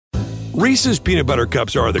Reese's Peanut Butter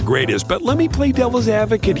Cups are the greatest, but let me play devil's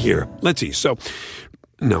advocate here. Let's see. So,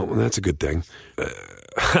 no, that's a good thing.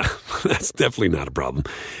 That's definitely not a problem.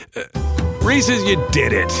 Reese's, you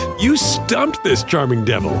did it. You stumped this charming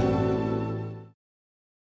devil.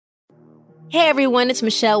 Hey everyone, it's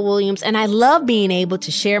Michelle Williams, and I love being able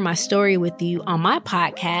to share my story with you on my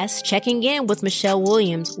podcast, Checking In with Michelle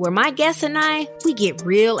Williams, where my guests and I, we get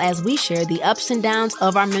real as we share the ups and downs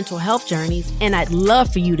of our mental health journeys, and I'd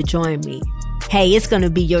love for you to join me. Hey, it's going to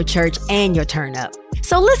be your church and your turn up.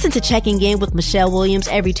 So listen to Checking In with Michelle Williams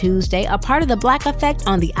every Tuesday, a part of the Black Effect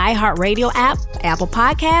on the iHeartRadio app, Apple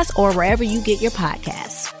Podcasts, or wherever you get your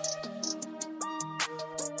podcasts.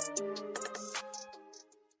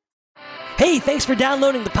 Hey, thanks for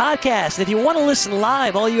downloading the podcast. If you want to listen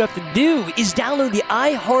live, all you have to do is download the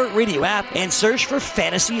iHeartRadio app and search for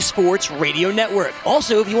Fantasy Sports Radio Network.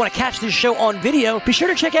 Also, if you want to catch this show on video, be sure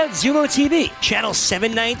to check out Zumo TV, channel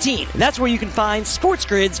 719. That's where you can find Sports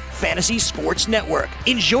Grid's Fantasy Sports Network.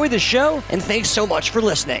 Enjoy the show, and thanks so much for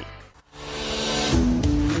listening.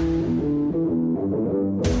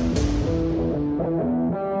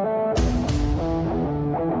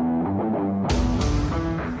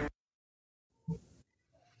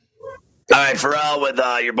 All right, Pharrell with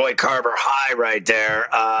your boy Carver High right there.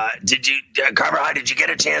 Carver High, did you get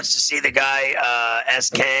a chance to see the guy, S.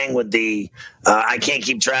 Kang, with the, I can't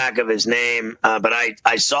keep track of his name, but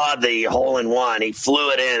I saw the hole-in-one. He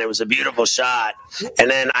flew it in. It was a beautiful shot. And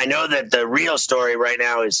then I know that the real story right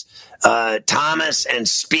now is Thomas and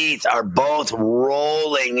Spieth are both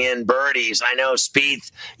rolling in birdies. I know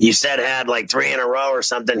Spieth, you said, had like 3 in a row or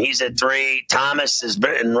something. He's at 3. Thomas has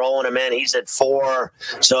been rolling them in. He's at 4.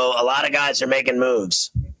 So a lot of guys are making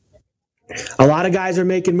moves. A lot of guys are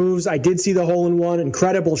making moves. I did see the hole-in-one.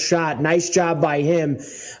 Incredible shot. Nice job by him.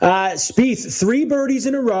 Spieth, 3 birdies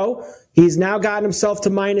in a row. He's now gotten himself to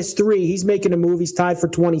 -3. He's making a move. He's tied for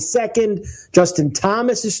 22nd. Justin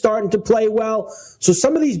Thomas is starting to play well. So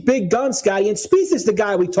some of these big guns, Scotty, and Spieth is the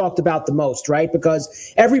guy we talked about the most, right?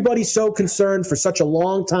 Because everybody's so concerned for such a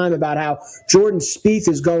long time about how Jordan Spieth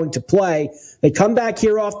is going to play. They come back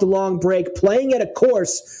here off the long break, playing at a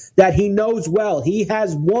course that he knows well. He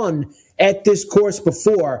has won at this course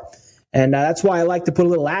before. And that's why I like to put a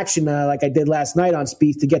little action like I did last night on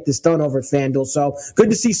Spieth to get this done over at FanDuel. So good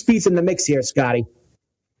to see Spieth in the mix here, Scotty.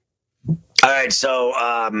 All right, so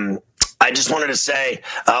I just wanted to say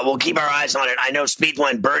we'll keep our eyes on it. I know Spieth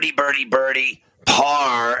went birdie, birdie, birdie,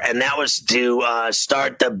 par, and that was to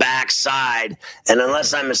start the backside. And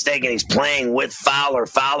unless I'm mistaken, he's playing with Fowler.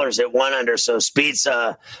 Fowler's at 1 under, so Spieth's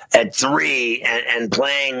at 3 and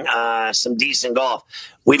playing some decent golf.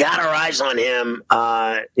 We've had our eyes on him,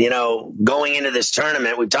 going into this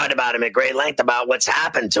tournament. We've talked about him at great length about what's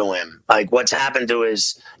happened to him, like what's happened to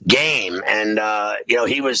his game. And,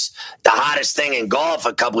 he was the hottest thing in golf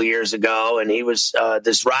a couple of years ago, and he was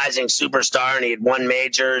this rising superstar, and he had won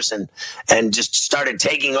majors and just started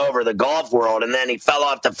taking over the golf world. And then he fell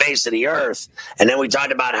off the face of the earth. And then we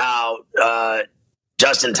talked about how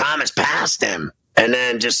Justin Thomas passed him and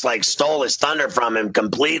then just like stole his thunder from him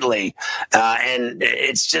completely. And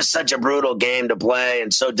it's just such a brutal game to play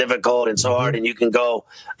and so difficult and so hard. And you can go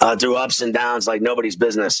through ups and downs like nobody's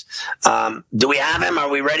business. Do we have him? Are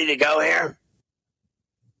we ready to go here?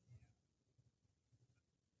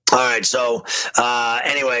 All right. So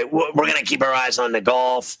anyway, we're going to keep our eyes on the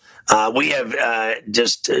golf. We have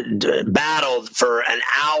just battled for an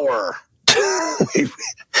hour.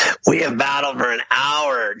 We have battled for an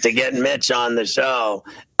hour to get Mitch on the show.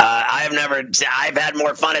 I've had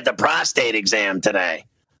more fun at the prostate exam today.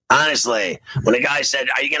 Honestly, when a guy said,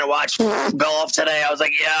 "Are you going to watch golf today?" I was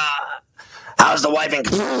like, "Yeah." How's the wife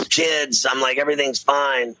and kids? I'm like, everything's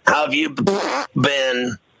fine. How have you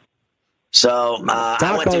been? So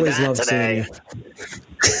I went through that today.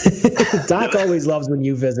 Doc always loves when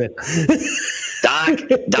you visit.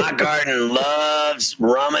 Doc Garden loves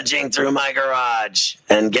rummaging through my garage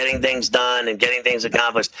and getting things done and getting things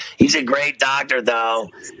accomplished. He's a great doctor, though,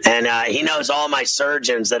 and he knows all my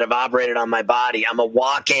surgeons that have operated on my body. I'm a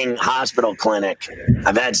walking hospital clinic.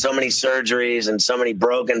 I've had so many surgeries and so many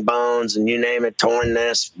broken bones and you name it, torn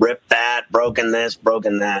this, ripped that, broken this,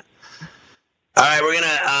 broken that. All right, we're going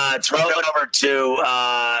to throw it over to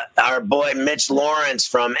our boy Mitch Lawrence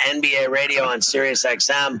from NBA Radio on Sirius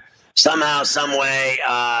XM. Somehow, some way,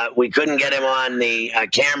 we couldn't get him on the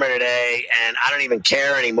camera today, and I don't even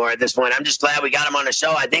care anymore at this point. I'm just glad we got him on the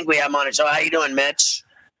show. I think we have him on the show. How you doing, Mitch?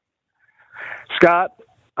 Scott,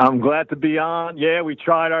 I'm glad to be on. Yeah, we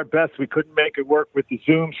tried our best. We couldn't make it work with the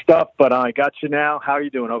Zoom stuff, but I got you now. How are you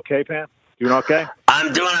doing? Okay, Pam? Doing okay?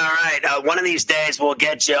 I'm doing all right. One of these days we'll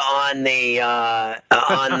get you on the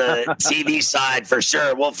TV side for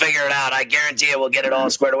sure. We'll figure it out. I guarantee you we'll get it all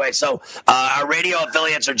squared away. So our radio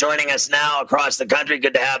affiliates are joining us now across the country.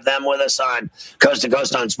 Good to have them with us on Coast to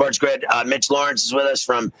Coast on Sports Grid. Mitch Lawrence is with us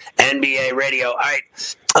from NBA Radio. All right.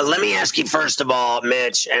 Let me ask you first of all,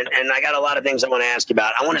 Mitch, and I got a lot of things I want to ask you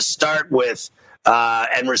about. I want to start with,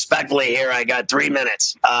 and respectfully here, I got 3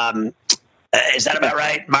 minutes. Is that about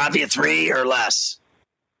right? Mafia 3 or less?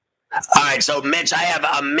 All right, so Mitch, I have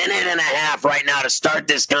a minute and a half right now to start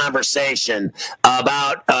this conversation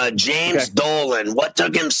about James Dolan. What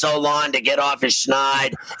took him so long to get off his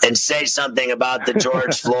schneid and say something about the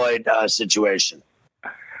George Floyd situation?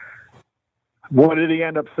 What did he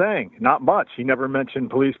end up saying? Not much. He never mentioned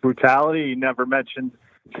police brutality. He never mentioned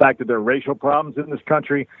the fact that there are racial problems in this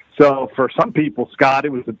country. So for some people, Scott,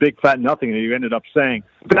 it was a big fat nothing that he ended up saying.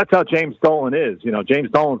 But that's how James Dolan is. You know, James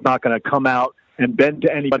Dolan's not going to come out and bend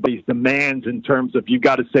to anybody's demands in terms of you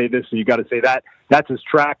got to say this and you got to say that. That's his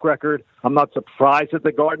track record. I'm not surprised that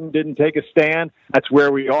the Garden didn't take a stand. That's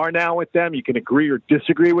where we are now with them. You can agree or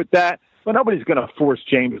disagree with that, but nobody's going to force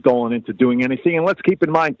James Dolan into doing anything. And let's keep in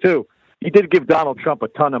mind, too, he did give Donald Trump a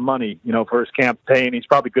ton of money, for his campaign. He's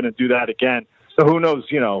probably going to do that again. So who knows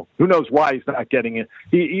why he's not getting it.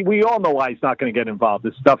 We all know why he's not going to get involved.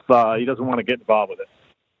 This stuff, he doesn't want to get involved with it.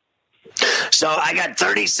 So I got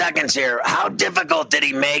 30 seconds here. How difficult did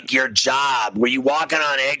he make your job? Were you walking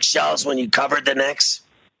on eggshells when you covered the Knicks?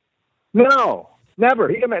 No,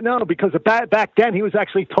 never. No, because back then he was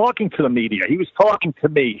actually talking to the media. He was talking to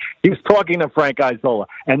me. He was talking to Frank Isola.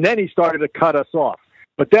 And then he started to cut us off.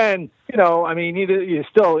 But then, you're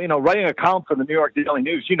still, writing a column for the New York Daily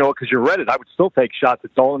News, because you read it. I would still take shots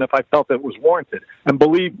at Dolan if I felt it was warranted. And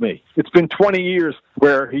believe me, it's been 20 years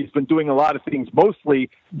where he's been doing a lot of things,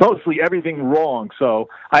 mostly everything wrong. So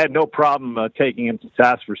I had no problem taking him to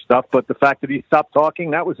task for stuff. But the fact that he stopped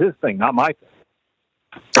talking, that was his thing, not my thing.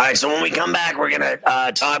 All right, so when we come back, we're going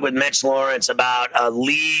to talk with Mitch Lawrence about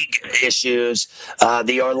league issues,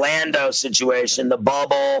 the Orlando situation, the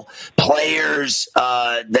bubble, players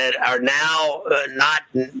that are now not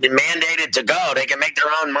mandated to go. They can make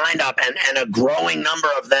their own mind up, and a growing number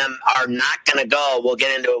of them are not going to go. We'll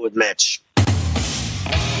get into it with Mitch.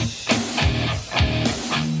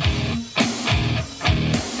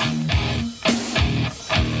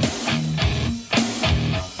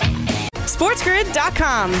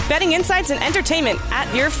 SportsGrid.com. Betting insights and entertainment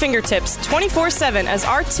at your fingertips 24/7 as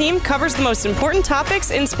our team covers the most important topics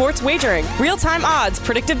in sports wagering. Real-time odds,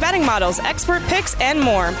 predictive betting models, expert picks, and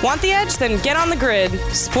more. Want the edge? Then get on the grid.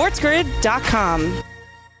 SportsGrid.com.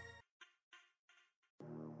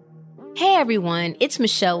 Hey everyone, it's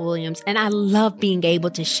Michelle Williams, and I love being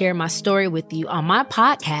able to share my story with you on my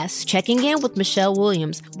podcast, Checking In with Michelle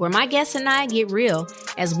Williams, where my guests and I get real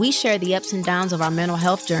as we share the ups and downs of our mental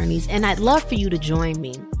health journeys, and I'd love for you to join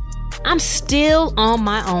me. I'm still on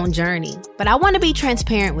my own journey, but I want to be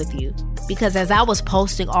transparent with you because as I was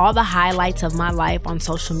posting all the highlights of my life on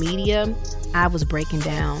social media, I was breaking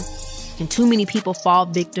down. And too many people fall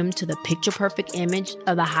victim to the picture-perfect image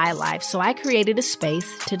of the high life, so I created a space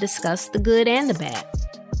to discuss the good and the bad.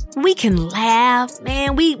 We can laugh,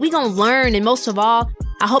 man, we gonna learn, and most of all,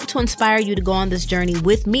 I hope to inspire you to go on this journey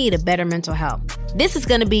with me to better mental health. This is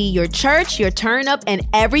gonna be your church, your turn-up, and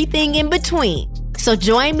everything in between. So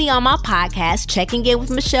join me on my podcast, Checking In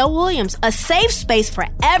with Michelle Williams, a safe space for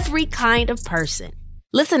every kind of person.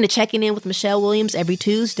 Listen to Checking In with Michelle Williams every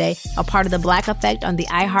Tuesday, a part of the Black Effect on the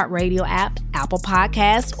iHeartRadio app, Apple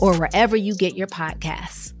Podcasts, or wherever you get your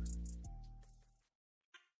podcasts.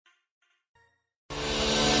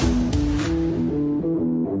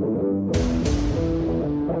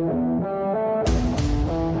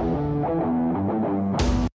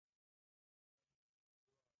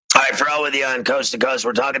 All right, Pharrell with you on Coast to Coast.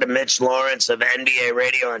 We're talking to Mitch Lawrence of NBA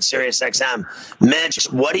Radio on Sirius XM. Mitch,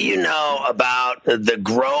 what do you know about the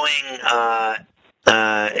growing,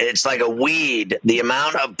 it's like a weed, the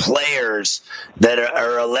amount of players that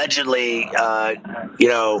are allegedly,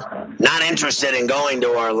 not interested in going to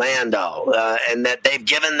Orlando, and that they've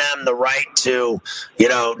given them the right to,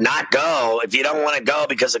 not go if you don't want to go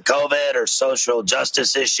because of COVID or social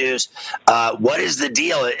justice issues. What is the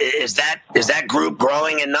deal? Is that group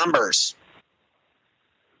growing in numbers?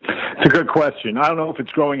 It's a good question. I don't know if it's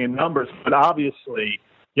growing in numbers, but obviously,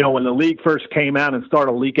 when the league first came out and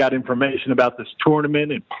started to leak out information about this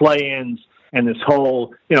tournament and play-ins and this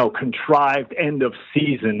whole, contrived end of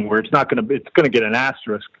season where it's going to get an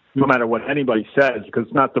asterisk no matter what anybody says because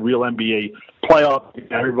it's not the real NBA playoff,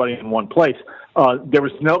 everybody in one place. There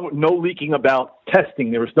was no leaking about testing.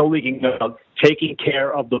 There was no leaking about taking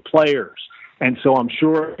care of the players. And so I'm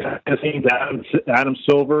sure Adam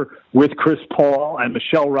Silver with Chris Paul and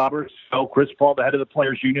Michelle Roberts, Chris Paul, the head of the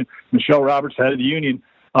Players Union, Michelle Roberts, the head of the union,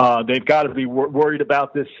 they've got to be worried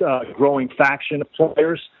about this growing faction of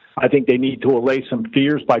players. I think they need to allay some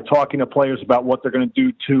fears by talking to players about what they're going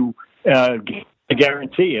to do to get a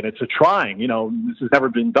guarantee. And it's a trying. This has never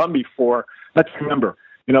been done before. Let's remember,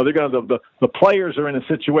 they're going to the players are in a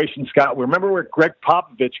situation, Scott. Remember where Greg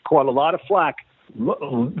Popovich caught a lot of flack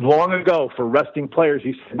long ago for resting players.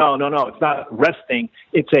 He said, no, it's not resting.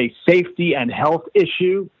 It's a safety and health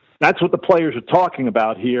issue. That's what the players are talking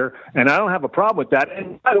about here, and I don't have a problem with that.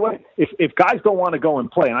 And by the way, if guys don't want to go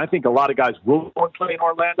and play, and I think a lot of guys will go and play in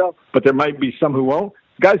Orlando, but there might be some who won't,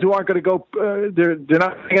 guys who aren't going to go, they're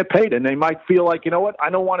not going to get paid, and they might feel like, you know what,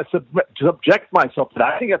 I don't want to subject myself to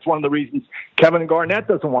that. I think that's one of the reasons Kevin Durant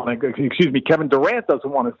doesn't want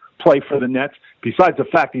to play for the Nets, besides the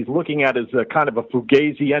fact he's looking at as a kind of a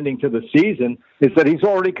fugazi ending to the season, is that he's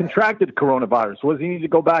already contracted coronavirus. So does he need to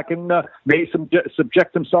go back and maybe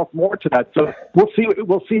subject himself more to that? So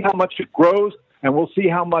we'll see how much it grows. And we'll see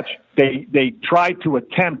how much they try to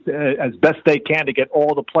attempt as best they can to get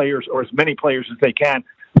all the players, or as many players as they can,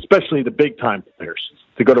 especially the big-time players,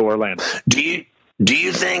 to go to Orlando. Do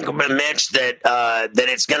you think, Mitch, that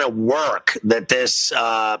it's going to work, that this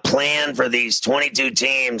plan for these 22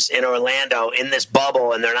 teams in Orlando in this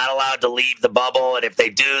bubble, and they're not allowed to leave the bubble, and if they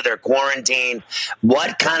do, they're quarantined?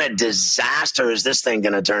 What kind of disaster is this thing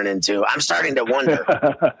going to turn into? I'm starting to wonder.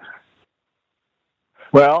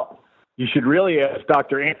 Well, you should really ask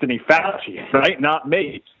Dr. Anthony Fauci, right? Not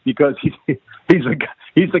me, because he's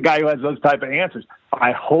the guy who has those type of answers.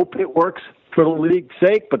 I hope it works for the league's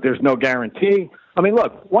sake, but there's no guarantee. I mean,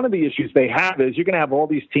 look, one of the issues they have is you're going to have all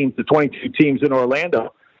these teams, the 22 teams in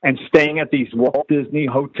Orlando, and staying at these Walt Disney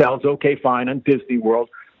hotels, okay, fine, on Disney World.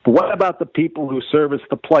 But what about the people who service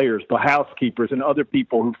the players, the housekeepers, and other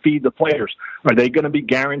people who feed the players? Are they going to be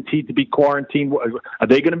guaranteed to be quarantined? Are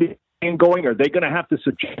they going to be going? Are they going to have to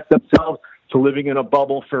subject themselves to living in a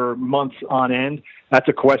bubble for months on end? That's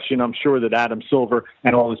a question I'm sure that Adam Silver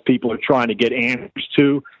and all his people are trying to get answers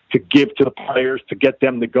to give to the players, to get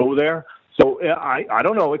them to go there. So I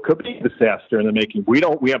don't know. It could be a disaster in the making.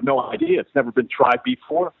 We have no idea. It's never been tried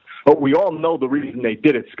before. But we all know the reason they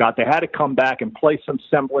did it, Scott. They had to come back and play some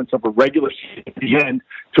semblance of a regular season at the end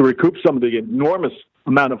to recoup some of the enormous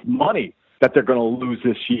amount of money that they're going to lose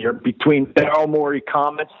this year between Daryl Morey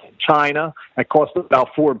comments in China that cost about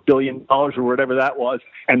 $4 billion or whatever that was,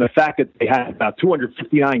 and the fact that they had about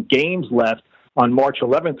 259 games left on March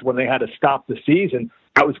 11th when they had to stop the season.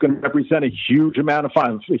 That was going to represent a huge amount of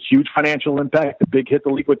funds, a huge financial impact, a big hit the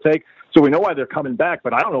league would take. So we know why they're coming back,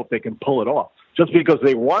 but I don't know if they can pull it off. Just because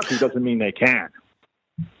they want to doesn't mean they can.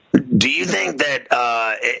 Do you think that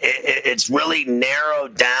it's really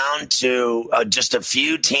narrowed down to just a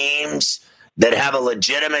few teams that have a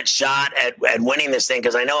legitimate shot at winning this thing?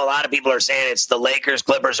 Because I know a lot of people are saying it's the Lakers,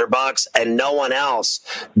 Clippers, or Bucks, and no one else.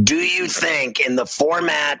 Do you think in the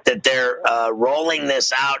format that they're rolling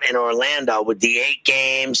this out in Orlando with the 8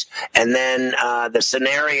 games and then the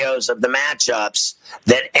scenarios of the matchups,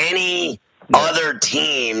 that any other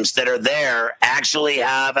teams that are there actually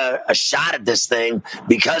have a shot at this thing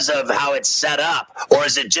because of how it's set up? Or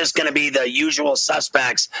is it just going to be the usual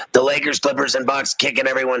suspects, the Lakers, Clippers, and Bucks, kicking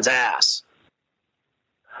everyone's ass?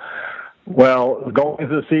 Well, going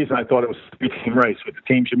into the season, I thought it was a 3-team race with the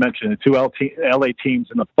teams you mentioned, the 2 LA teams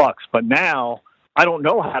and the Bucks. But now I don't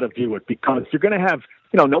know how to view it, because you're going to have,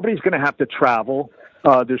 nobody's going to have to travel.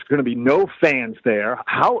 There's going to be no fans there.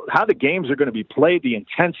 How the games are going to be played, the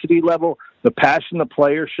intensity level, the passion the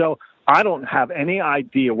players show, I don't have any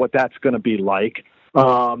idea what that's going to be like. We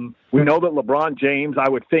know that LeBron James, I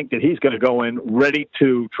would think that he's going to go in ready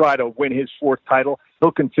to try to win his 4th title.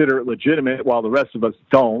 He'll consider it legitimate, while the rest of us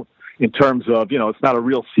don't, in terms of, it's not a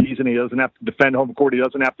real season. He doesn't have to defend home court. He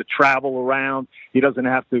doesn't have to travel around. He doesn't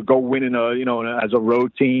have to go win as a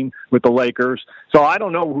road team with the Lakers. So I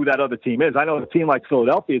don't know who that other team is. I know a team like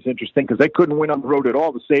Philadelphia is interesting because they couldn't win on the road at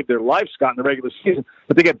all to save their life, Scott, in the regular season,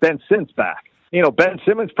 but they get Ben Simmons back. Ben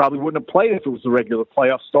Simmons probably wouldn't have played if it was the regular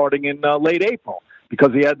playoffs starting in late April, because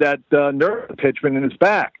he had that nerve impingement in his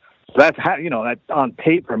back. So that's how, that on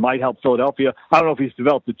paper might help Philadelphia. I don't know if he's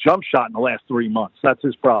developed a jump shot in the last 3 months. That's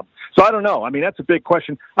his problem. So I don't know. I mean, that's a big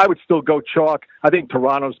question. I would still go chalk. I think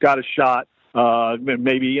Toronto's got a shot.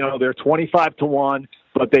 Maybe, they're 25-1,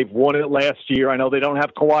 but they've won it last year. I know they don't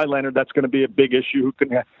have Kawhi Leonard. That's going to be a big issue. Who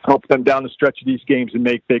can help them down the stretch of these games and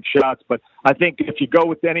make big shots? But I think if you go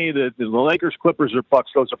with any of the Lakers, Clippers, or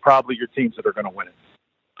Bucks, those are probably your teams that are going to win it.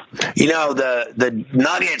 You know, the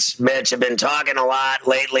Nuggets, Mitch, have been talking a lot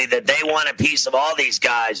lately that they want a piece of all these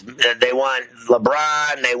guys. They want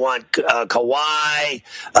LeBron, they want Kawhi,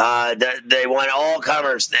 they want all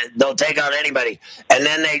comers. They'll take on anybody. And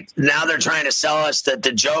then now they're trying to sell us that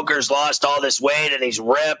the Joker's lost all this weight and he's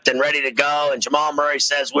ripped and ready to go. And Jamal Murray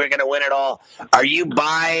says we're going to win it all. Are you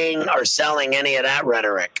buying or selling any of that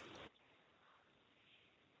rhetoric?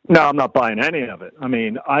 No, I'm not buying any of it. I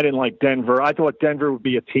mean, I didn't like Denver. I thought Denver would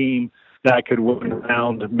be a team that could win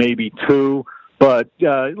around maybe 2. But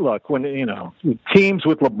look, when teams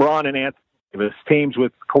with LeBron and Anthony Davis, teams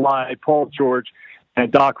with Kawhi, Paul George,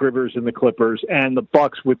 and Doc Rivers and the Clippers, and the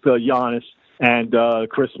Bucks with Giannis and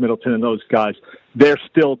Chris Middleton and those guys, they're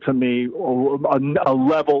still, to me, a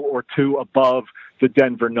level or 2 above the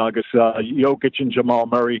Denver Nuggets. Jokic and Jamal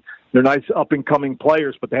Murray, they're nice up-and-coming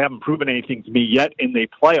players, but they haven't proven anything to me yet in the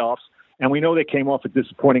playoffs. And we know they came off a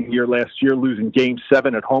disappointing year last year, losing Game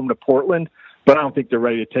 7 at home to Portland, but I don't think they're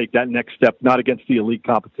ready to take that next step, not against the elite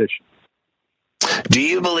competition. Do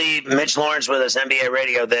you believe, Mitch Lawrence with us, NBA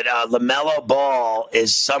Radio, that LaMelo Ball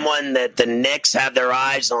is someone that the Knicks have their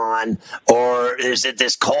eyes on, or is it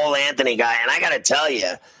this Cole Anthony guy? And I got to tell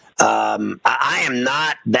you, I am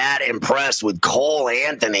not that impressed with Cole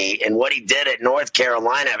Anthony and what he did at North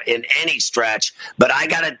Carolina in any stretch. But I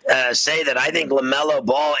got to say that I think LaMelo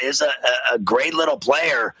Ball is a great little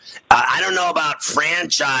player. I don't know about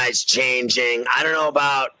franchise changing. I don't know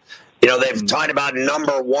about, they've talked about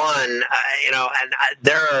number 1, and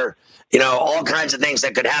there are, all kinds of things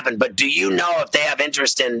that could happen. But do you know if they have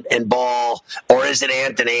interest in Ball, or is it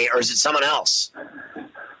Anthony, or is it someone else?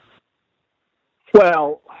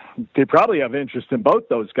 Well, they probably have interest in both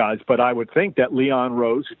those guys, but I would think that Leon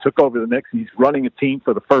Rose, who took over the Knicks, he's running a team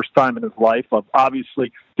for the first time in his life,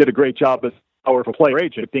 obviously did a great job as a powerful player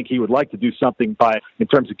agent. I think he would like to do something in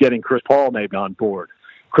terms of getting Chris Paul maybe on board.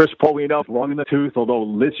 Chris Paul, we know, long in the tooth,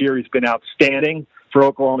 although this year he's been outstanding for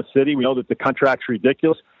Oklahoma City. We know that the contract's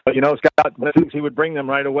ridiculous, but, Scott, one of the things he would bring them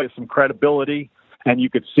right away is some credibility. And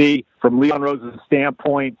you could see from Leon Rose's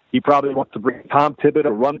standpoint, he probably wants to bring Tom Thibodeau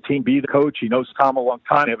to run the team, be the coach. He knows Tom a long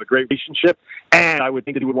time. They have a great relationship. And I would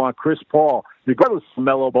think that he would want Chris Paul, regardless of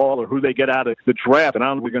LaMelo Ball or who they get out of the draft, and I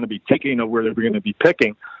don't know if we're going to be taking or where they're going to be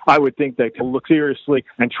picking, I would think they can look seriously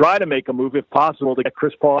and try to make a move, if possible, to get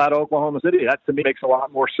Chris Paul out of Oklahoma City. That, to me, makes a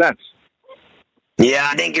lot more sense. Yeah,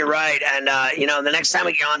 I think you're right. And, the next time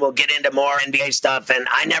we get on, we'll get into more NBA stuff. And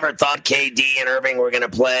I never thought KD and Irving were going to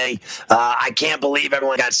play. I can't believe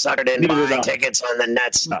everyone got suckered into buying tickets on the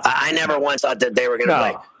Nets. No. I never once thought that they were going to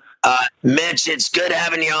play. Mitch, it's good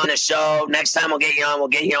having you on the show. Next time we'll get you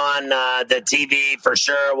on the TV for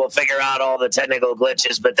sure. We'll figure out all the technical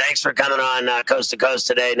glitches. But thanks for coming on Coast to Coast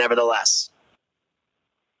today, nevertheless.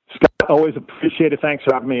 Scott, always appreciate it. Thanks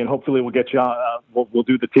for having me. And hopefully we'll get you on. We'll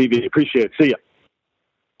do the TV. Appreciate it. See ya.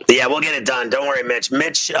 Yeah, we'll get it done. Don't worry, Mitch.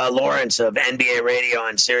 Mitch Lawrence of NBA Radio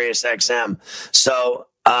on Sirius XM. So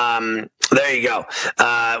there you go.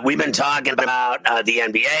 We've been talking about the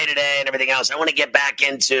NBA today and everything else. I want to get back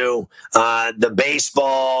into the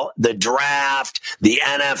baseball, the draft, the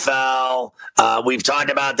NFL. We've talked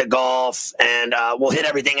about the golf, and we'll hit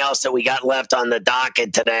everything else that we got left on the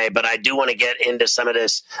docket today. But I do want to get into some of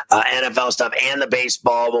this NFL stuff and the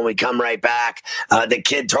baseball when we come right back. The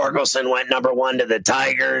kid Torkelson went number 1 to the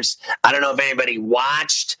Tigers. I don't know if anybody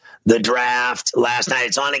watched the draft last night.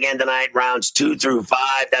 It's on again tonight, rounds 2 through 5.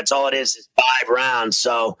 That's all it is 5 rounds.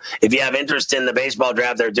 So if you have interest in the baseball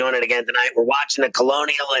draft, they're doing it again tonight. We're watching the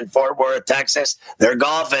Colonial in Fort Worth, Texas. They're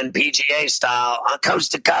golfing PGA style on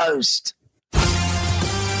Coast to Coast.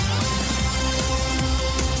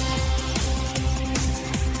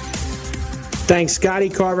 Thanks, Scotty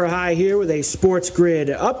Carver High here with a Sports Grid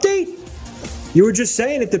update. You were just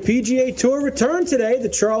saying that the PGA Tour returned today, the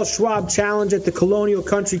Charles Schwab Challenge at the Colonial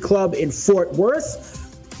Country Club in Fort Worth.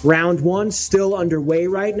 Round 1 still underway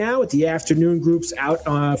right now with the afternoon groups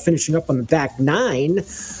out finishing up on the back 9.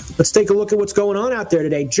 Let's take a look at what's going on out there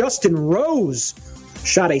today. Justin Rose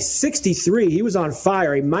shot a 63. He was on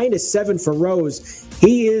fire, a -7 for Rose.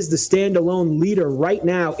 He is the standalone leader right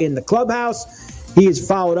now in the clubhouse. He is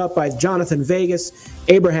followed up by Jonathan Vegas,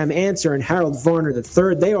 Abraham Answer, and Harold Varner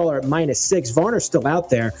III. They all are at -6. Varner's still out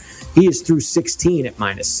there. He is through 16 at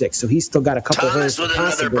 -6, so he's still got a couple of holes. Thomas with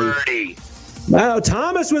another birdie. Wow,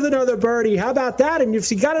 Thomas with another birdie. How about that? And if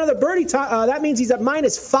he got another birdie, that means he's at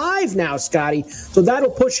 -5 now, Scotty. So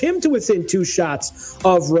that'll push him to within 2 shots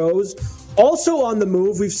of Rose. Also on the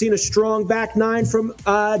move, we've seen a strong back 9 from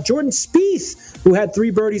Jordan Spieth, who had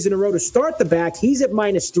 3 birdies in a row to start the back. He's at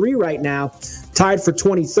 -3 right now, tied for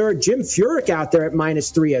 23rd. Jim Furyk out there at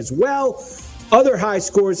 -3 as well. Other high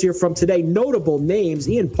scores here from today, notable names.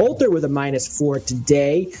 Ian Poulter with a -4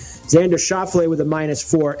 today. Xander Schauffele with a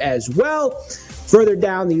 -4 as well. Further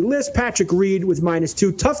down the list, Patrick Reed with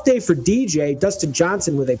 -2. Tough day for DJ. Dustin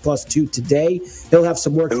Johnson with a +2 today. He'll have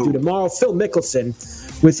some work to do tomorrow. Phil Mickelson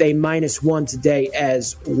with a -1 today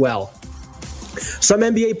as well. Some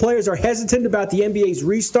NBA players are hesitant about the NBA's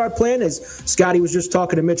restart plan. As Scotty was just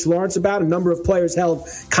talking to Mitch Lawrence about, a number of players held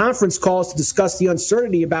conference calls to discuss the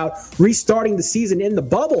uncertainty about restarting the season in the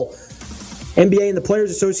bubble. NBA and the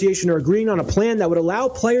Players Association are agreeing on a plan that would allow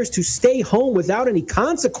players to stay home without any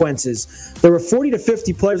consequences. There were 40 to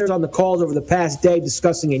 50 players on the calls over the past day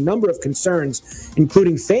discussing a number of concerns,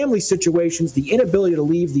 including family situations, the inability to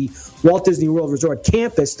leave the Walt Disney World Resort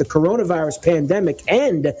campus, the coronavirus pandemic,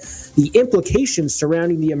 and the implications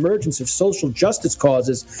surrounding the emergence of social justice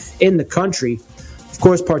causes in the country. Of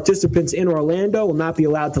course, participants in Orlando will not be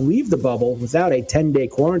allowed to leave the bubble without a 10-day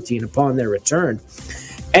quarantine upon their return.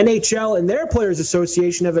 NHL and their Players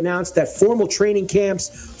Association have announced that formal training camps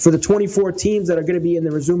for the 24 teams that are going to be in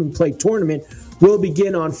the resuming play tournament will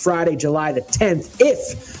begin on Friday, July the 10th,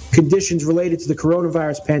 if conditions related to the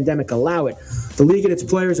coronavirus pandemic allow it. The league and its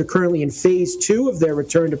players are currently in Phase 2 of their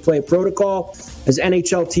return-to-play protocol, as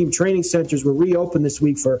NHL team training centers were reopened this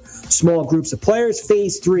week for small groups of players.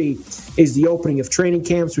 Phase 3 is the opening of training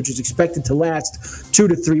camps, which is expected to last 2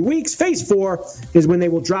 to 3 weeks. Phase 4 is when they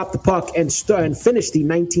will drop the puck and finish the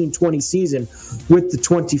 1920 season with the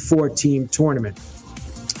 24-team tournament.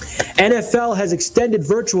 NFL has extended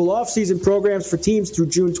virtual offseason programs for teams through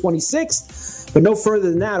June 26th, but no further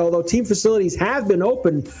than that. Although team facilities have been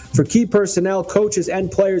open for key personnel, coaches, and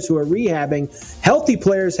players who are rehabbing, healthy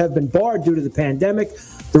players have been barred due to the pandemic.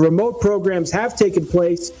 The remote programs have taken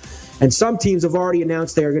place, and some teams have already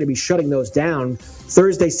announced they are going to be shutting those down.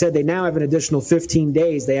 Thursday said they now have an additional 15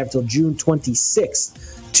 days. They have till June 26th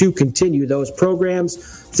to continue those programs.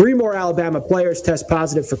 3 more Alabama players test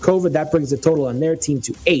positive for COVID. That brings the total on their team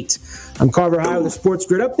to 8. I'm Carver High with a Sports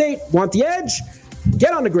Grid update. Want the edge?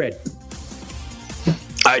 Get on the grid.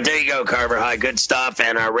 All right, there you go, Carver High. Good stuff.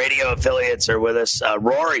 And our radio affiliates are with us.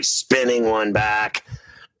 Rory spinning one back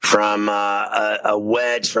from a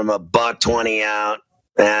wedge from a $120 out.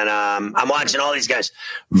 And I'm watching all these guys.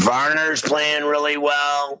 Varner's playing really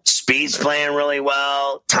well. Speed's playing really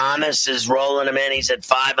well. Thomas is rolling him in. He's at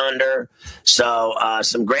 5 under. So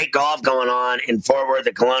some great golf going on in Fort Worth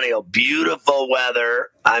at Colonial. Beautiful weather.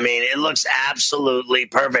 I mean, it looks absolutely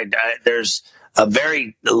perfect. There's a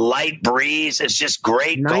very light breeze. It's just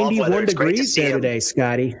great golf weather. 91 degrees there today,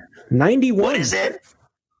 Scotty. 91. What is it?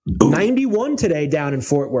 91 today down in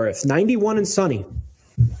Fort Worth. 91 and sunny.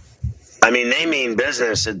 I mean, they mean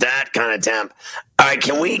business at that kind of temp. All right,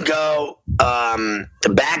 can we go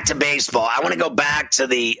back to baseball? I want to go back to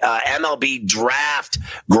the MLB draft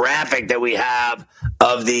graphic that we have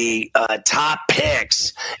of the top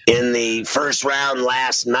picks in the first round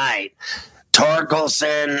last night.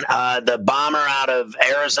 Torkelson, the bomber out of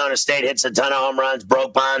Arizona State, hits a ton of home runs,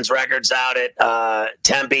 broke Bond's records out at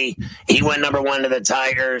Tempe. He went number 1 to the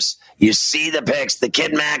Tigers. You see the picks. The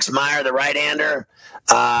kid Max Meyer, the right-hander,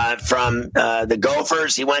 from the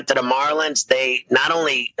Gophers. He went to the Marlins. They not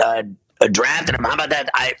only drafted him, how about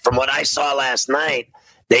that? From what I saw last night,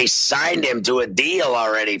 they signed him to a deal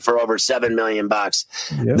already for over $7 million.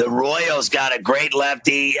 Yep. The Royals got a great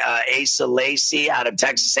lefty, Asa Lacy out of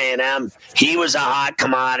Texas A&M. He was a hot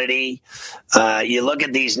commodity. You look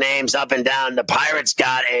at these names up and down. The Pirates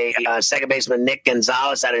got a second baseman, Nick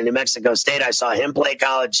Gonzalez, out of New Mexico State. I saw him play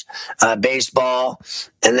college baseball.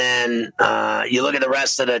 And then you look at the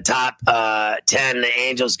rest of the top 10. The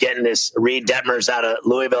Angels getting this Reed Detmers out of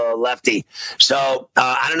Louisville, a lefty. So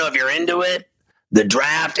I don't know if you're into it. The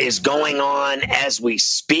draft is going on as we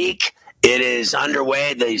speak. It is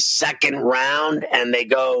underway, the second round, and they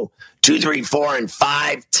go 2, 3, 4, and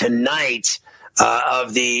 5 tonight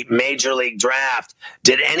of the Major League Draft.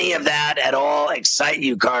 Did any of that at all excite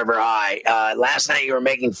you, Carver High? Last night you were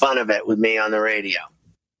making fun of it with me on the radio.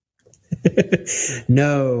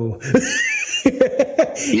 No.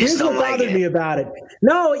 Here's what bothered me about it.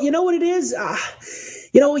 No, you know what it is?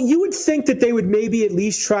 You would think that they would maybe at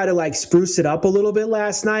least try to spruce it up a little bit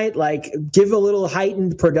last night, give a little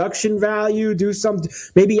heightened production value,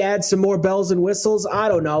 maybe add some more bells and whistles. I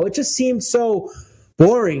don't know. It just seemed so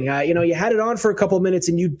boring. You had it on for a couple of minutes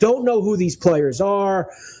and you don't know who these players are,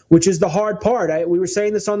 which is the hard part. We were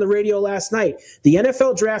saying this on the radio last night. The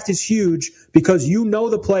NFL draft is huge because you know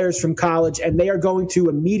the players from college and they are going to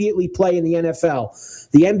immediately play in the NFL.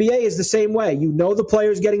 The NBA is the same way. You know the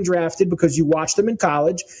players getting drafted because you watch them in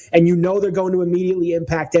college, and you know they're going to immediately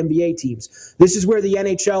impact NBA teams. This is where the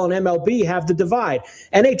NHL and MLB have the divide.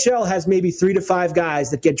 NHL has maybe 3 to 5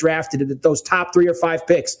 guys that get drafted at those top 3 or 5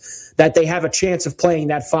 picks that they have a chance of playing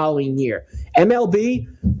that following year. MLB,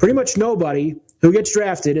 pretty much nobody who gets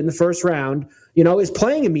drafted in the first round, is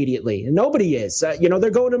playing immediately. And nobody is. They're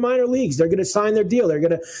going to minor leagues. They're going to sign their deal. They're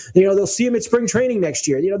going to, they'll see them at spring training next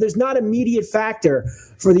year. There's not an immediate factor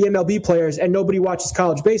for the MLB players, and nobody watches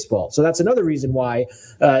college baseball. So that's another reason why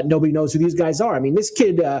nobody knows who these guys are. I mean, this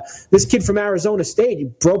kid from Arizona State, he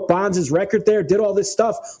broke Bonds' record there, did all this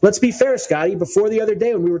stuff. Let's be fair, Scotty. Before the other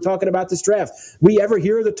day when we were talking about this draft, we ever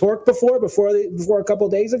hear the torque before a couple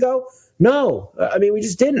of days ago? No. I mean, we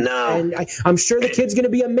just didn't. No. And I'm sure the kid's going to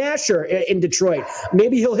be a masher in Detroit.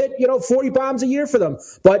 Maybe he'll hit, 40 bombs a year for them.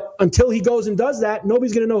 But until he goes and does that,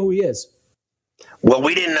 nobody's going to know who he is. Well,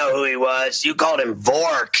 we didn't know who he was. You called him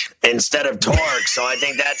Vork instead of Torque, so I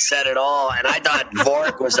think that said it all. And I thought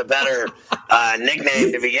Vork was a better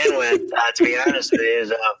nickname to begin with, to be honest with you.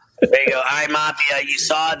 So there you go. All right, Mafia, you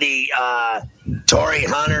saw the Torii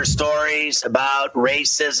Hunter stories about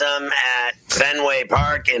racism at Fenway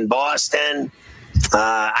Park in Boston.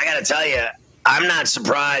 I got to tell you, I'm not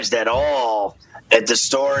surprised at all at the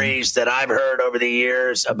stories that I've heard over the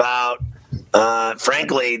years about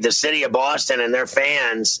frankly, the city of Boston and their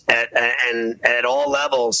fans at all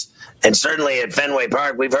levels, and certainly at Fenway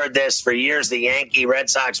Park. We've heard this for years, the Yankee-Red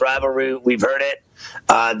Sox rivalry. We've heard it,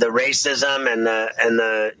 the racism and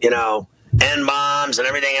the N-bombs and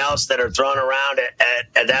everything else that are thrown around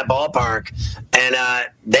at that ballpark. And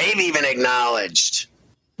they've even acknowledged,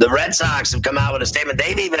 the Red Sox have come out with a statement,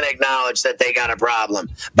 they've even acknowledged that they got a problem.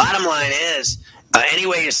 Bottom line is, any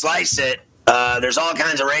way you slice it, there's all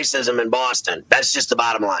kinds of racism in Boston. That's just the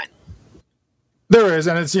bottom line. There is,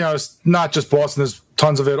 and it's it's not just Boston. There's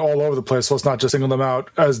tons of it all over the place, so let's not just single them out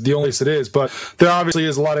as the only place it is. But there obviously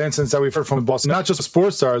is a lot of incidents that we've heard from Boston, not just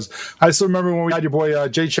sports stars. I still remember when we had your boy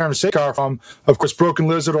Jay Chandrasekhar from, of course, Broken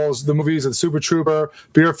Lizard, all the movies, the Super Trooper,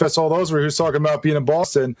 Beer Fest, all those, where he was talking about being in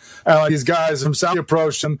Boston, and these guys from Saudi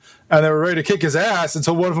approached him, and they were ready to kick his ass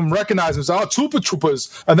until one of them recognized him. So, Super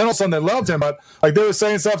Troopers, and then all of a sudden they loved him. But they were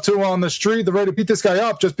saying stuff to him on the street, they're ready to beat this guy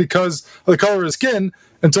up just because of the color of his skin,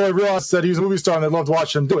 until they realized that he was a movie star and they loved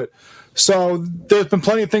watching him do it. So there's been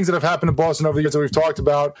plenty of things that have happened in Boston over the years that we've talked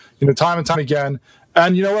about, time and time again.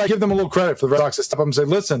 And you know what? I give them a little credit for the Red Sox to step up and say,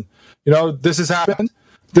 listen, this has happened.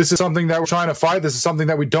 This is something that we're trying to fight. This is something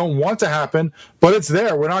that we don't want to happen, but it's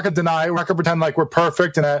there. We're not going to deny it. We're not going to pretend like we're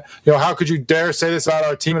perfect and that, how could you dare say this about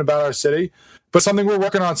our team and about our city? But something we're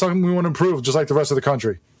working on, something we want to improve, just like the rest of the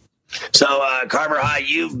country. So, Carver High,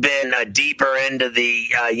 you've been deeper into the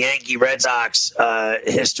Yankee-Red Sox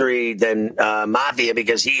history than Mafia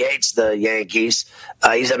because he hates the Yankees.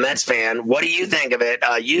 He's a Mets fan. What do you think of it?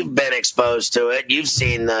 You've been exposed to it. You've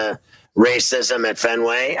seen the racism at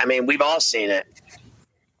Fenway. I mean, we've all seen it.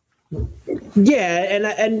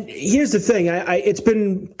 Yeah, and here's the thing. It's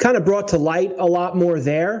been kind of brought to light a lot more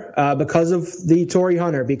there because of the Torii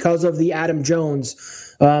Hunter, because of the Adam Jones,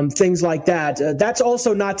 things like that. That's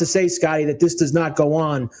also not to say, Scotty, that this does not go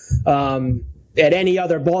on at any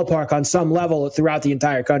other ballpark on some level throughout the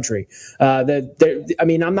entire country. I'm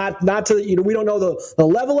not to, we don't know the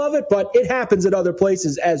level of it, but it happens at other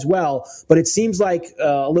places as well. But it seems like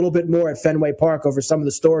a little bit more at Fenway Park over some of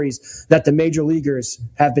the stories that the major leaguers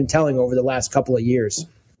have been telling over the last couple of years.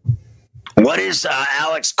 What is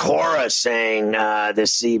Alex Cora saying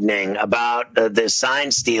this evening about the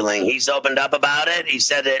sign stealing? He's opened up about it. He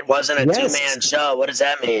said it wasn't a two-man show. What does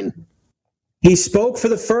that mean? He spoke for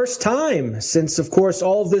the first time since, of course,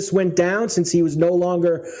 all of this went down, since he was no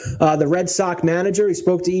longer the Red Sox manager. He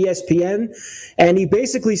spoke to ESPN, and he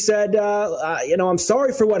basically said, I'm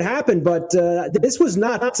sorry for what happened, but this was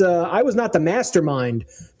not, I was not the mastermind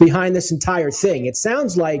behind this entire thing. It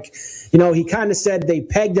sounds like, he kind of said they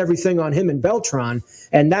pegged everything on him and Beltran,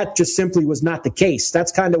 and that just simply was not the case.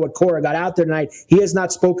 That's kind of what Cora got out there tonight. He has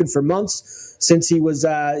not spoken for months since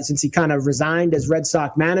he kind of resigned as Red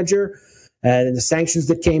Sox manager. And the sanctions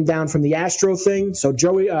that came down from the Astro thing. So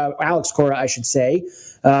Alex Cora, I should say,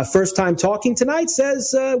 first time talking tonight,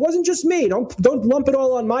 says it wasn't just me. Don't lump it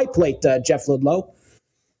all on my plate, Jeff Ludlow.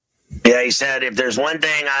 Yeah, he said, if there's one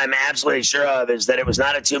thing I'm absolutely sure of is that it was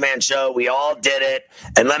not a two-man show. We all did it.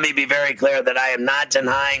 And let me be very clear that I am not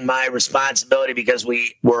denying my responsibility because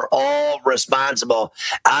we were all responsible.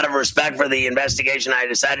 Out of respect for the investigation, I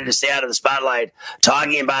decided to stay out of the spotlight.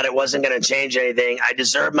 Talking about it wasn't going to change anything. I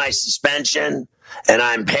deserve my suspension, and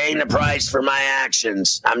I'm paying the price for my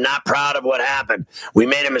actions. I'm not proud of what happened. We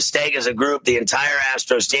made a mistake as a group, the entire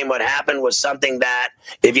Astros team. What happened was something that,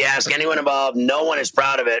 if you ask anyone involved, no one is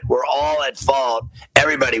proud of it. We're all at fault.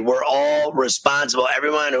 Everybody, we're all responsible.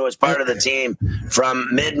 Everyone who was part of the team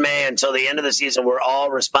from mid-May until the end of the season, we're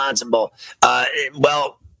all responsible.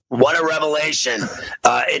 What a revelation.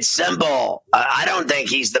 It's simple. I don't think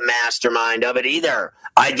he's the mastermind of it either.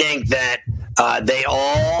 I think that they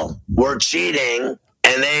all were cheating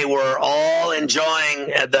and they were all enjoying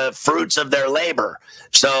the fruits of their labor.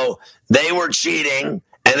 So they were cheating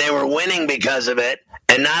and they were winning because of it.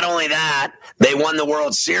 And not only that, they won the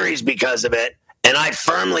World Series because of it. And I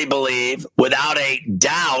firmly believe, without a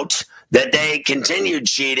doubt, that they continued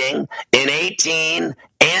cheating in 18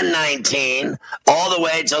 and 19 all the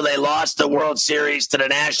way till they lost the World Series to the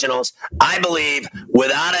Nationals. I believe,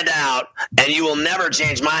 without a doubt, and you will never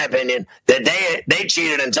change my opinion, that they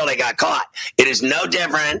cheated until they got caught. It is no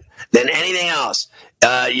different than anything else.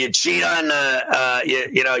 You cheat on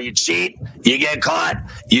you cheat, you get caught,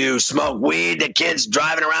 you smoke weed, the kid's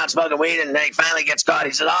driving around smoking weed, and then he finally gets caught.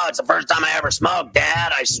 He says, "Oh, it's the first time I ever smoked,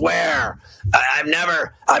 Dad, I swear. I've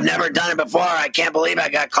never done it before. I can't believe I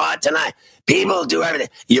got caught tonight." People do everything.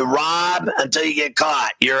 You rob until you get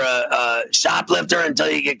caught. You're a shoplifter until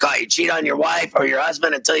you get caught. You cheat on your wife or your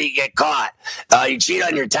husband until you get caught. You cheat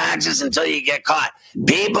on your taxes until you get caught.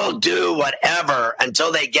 People do whatever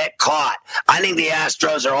until they get caught. I think the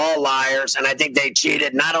Astros are all liars, and I think they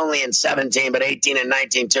cheated not only in 17, but 18 and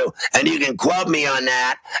 19 too. And you can quote me on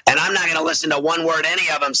that, and I'm not going to listen to one word any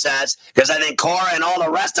of them says, because I think Cora and all the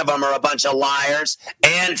rest of them are a bunch of liars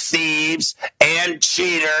and thieves and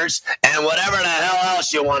cheaters and whatever the hell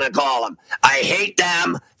else you want to call them. I hate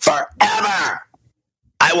them forever.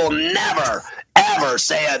 I will never, ever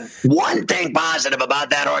say one thing positive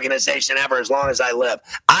about that organization ever as long as I live.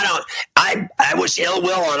 I wish ill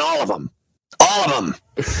will on all of them. All of them.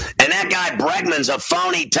 And that guy Bregman's a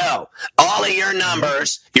phony too. All of your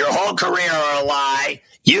numbers, your whole career are a lie.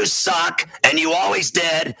 You suck, and you always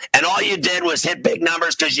did, and all you did was hit big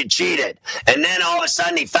numbers because you cheated. And then all of a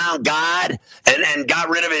sudden he found God and got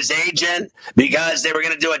rid of his agent because they were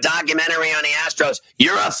going to do a documentary on the Astros.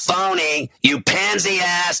 You're a phony, you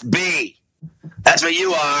pansy-ass B. That's what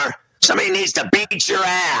you are. Somebody needs to beat your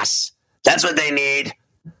ass. That's what they need.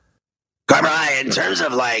 Carver High, in terms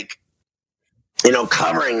of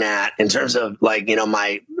covering that, in terms of my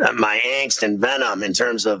angst and venom, in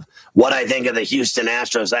terms of what I think of the Houston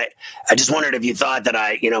Astros, I just wondered if you thought that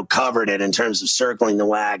I covered it in terms of circling the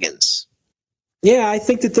wagons. Yeah, I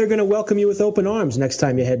think that they're going to welcome you with open arms next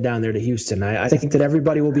time you head down there to Houston. I think that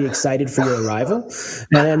everybody will be excited for your arrival,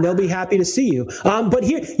 and they'll be happy to see you. But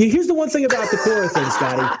here's the one thing about the Cora thing,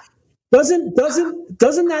 Scotty. Doesn't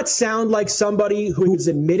that sound like somebody who's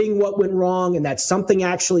admitting what went wrong and that something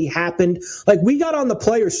actually happened? Like, we got on the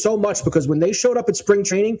players so much because when they showed up at spring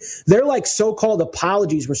training, their so-called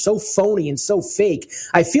apologies were so phony and so fake.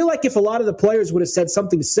 I feel like if a lot of the players would have said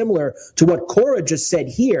something similar to what Cora just said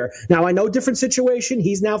here. Now, I know different situation.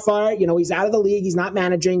 He's now fired. He's out of the league. He's not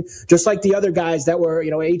managing, just like the other guys that were,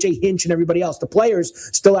 AJ Hinch and everybody else. The players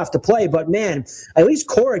still have to play. But, man, at least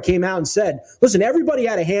Cora came out and said, listen, everybody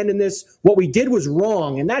had a hand in this. What we did was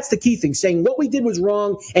wrong, and that's the key thing, saying what we did was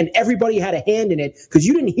wrong and everybody had a hand in it, because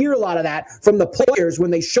you didn't hear a lot of that from the players when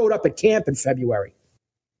they showed up at camp in February.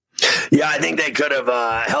 Yeah, I think they could have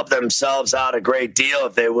helped themselves out a great deal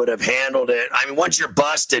if they would have handled it. I mean, once you're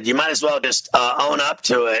busted, you might as well just own up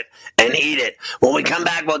to it and eat it. When we come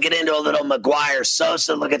back, we'll get into a little McGuire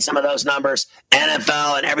Sosa, look at some of those numbers,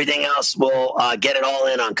 NFL and everything else. We'll get it all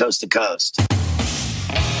in on Coast to Coast.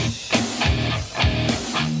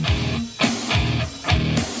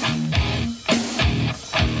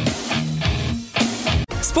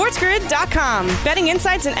 SportsGrid.com. Betting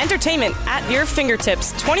insights and entertainment at your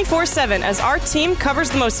fingertips 24/7 as our team covers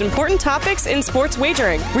the most important topics in sports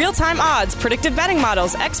wagering. Real-time odds, predictive betting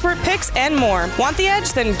models, expert picks, and more. Want the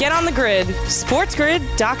edge? Then get on the grid.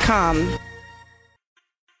 SportsGrid.com.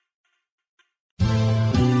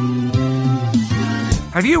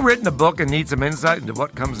 Have you written a book and need some insight into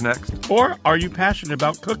what comes next? Or are you passionate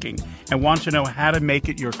about cooking and want to know how to make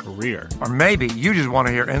it your career? Or maybe you just want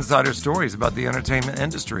to hear insider stories about the entertainment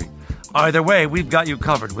industry. Either way, we've got you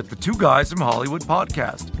covered with the Two Guys from Hollywood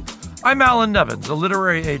podcast. I'm Alan Nevins, a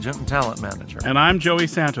literary agent and talent manager. And I'm Joey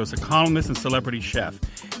Santos, a columnist and celebrity chef.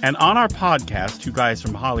 And on our podcast, Two Guys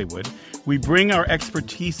from Hollywood, we bring our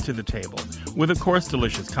expertise to the table with, of course,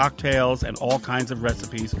 delicious cocktails and all kinds of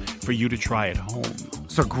recipes for you to try at home.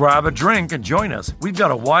 So grab a drink and join us. We've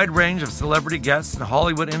got a wide range of celebrity guests and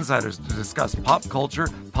Hollywood insiders to discuss pop culture,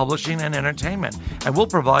 publishing, and entertainment. And we'll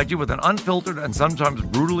provide you with an unfiltered and sometimes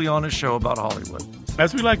brutally honest show about Hollywood.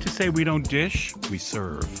 As we like to say, we don't dish, we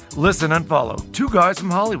serve. Listen and follow Two Guys from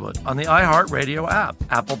Hollywood on the iHeartRadio app,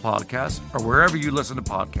 Apple Podcasts, or wherever you listen to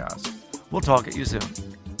podcasts. We'll talk at you soon.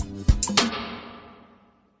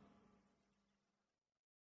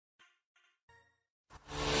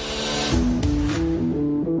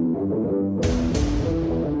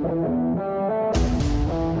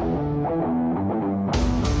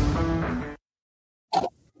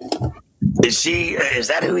 Is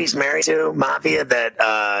that who he's married to, Mafia?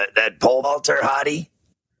 That pole vaulter hottie?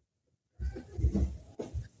 In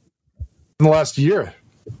the last year.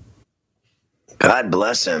 God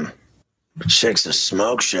bless him. Chick's a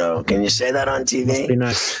smoke show. Can you say that on TV? Must be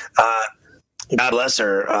nice. God bless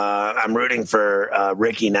her. I'm rooting for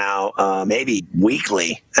Ricky now, maybe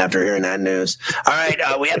weekly after hearing that news. All right,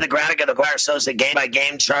 we have the graphic of the Aguirre Sosa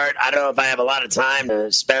game-by-game chart. I don't know if I have a lot of time to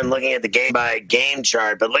spend looking at the game-by-game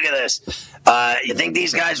chart, but look at this. You think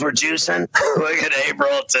these guys were juicing? Look at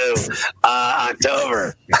April to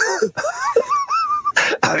October.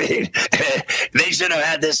 I mean, they should have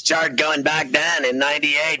had this chart going back then in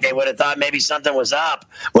 '98. They would have thought maybe something was up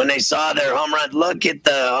when they saw their home run. Look at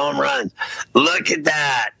the home run. Look at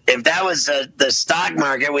that. If that was the stock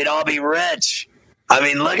market, we'd all be rich. I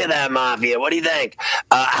mean, look at that, Mafia. What do you think?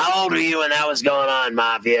 How old were you when that was going on,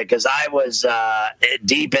 Mafia? Because I was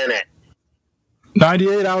deep in it.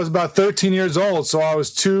 98, I was about 13 years old, so I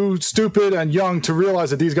was too stupid and young to realize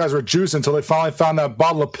that these guys were juicing until they finally found that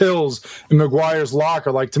bottle of pills in McGuire's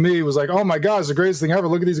locker. Like, to me, it was like, oh my God, it's the greatest thing ever.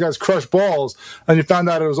 Look at these guys crush balls. And you found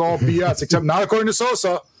out it was all BS, except not according to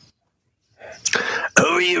Sosa. Who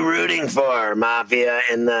are you rooting for, Mafia,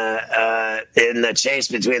 in the chase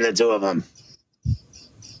between the two of them?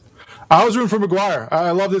 I was rooting for McGuire.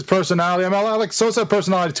 I love his personality. I mean, I like Sosa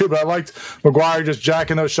personality too, but I liked McGuire just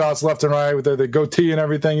jacking those shots left and right with the goatee and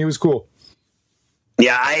everything. He was cool.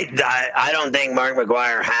 Yeah, I don't think Mark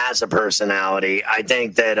McGuire has a personality. I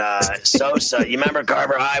think that Sosa, you remember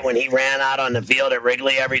Carver High when he ran out on the field at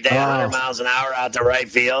Wrigley every day, 100 miles an hour out to right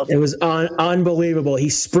field? It was unbelievable. He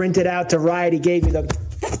sprinted out to right. He gave you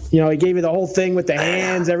the whole thing with the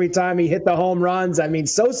hands every time he hit the home runs. I mean,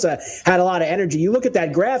 Sosa had a lot of energy. You look at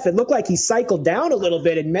that graph, it looked like he cycled down a little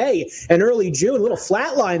bit in May and early June. A little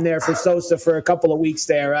flat line there for Sosa for a couple of weeks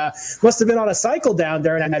there. Must have been on a cycle down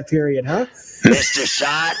during that period, huh? Missed a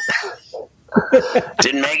shot.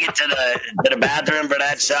 Didn't make it to the bathroom for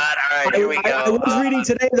that shot. All right, here we go. I was reading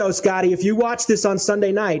today, though, Scotty, if you watch this on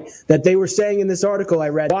Sunday night, that they were saying in this article I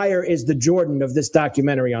read, McGuire is the Jordan of this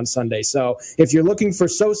documentary on Sunday. So if you're looking for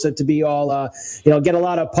Sosa to be all, get a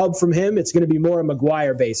lot of pub from him, it's going to be more a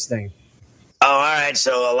McGuire-based thing. Oh, all right.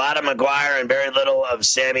 So a lot of McGuire and very little of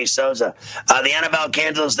Sammy Sosa. The NFL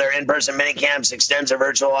cancels their in-person minicamps, extends their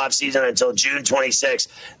virtual offseason until June 26th.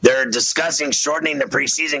 They're discussing shortening the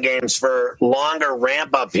preseason games for longer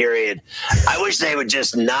ramp-up period. I wish they would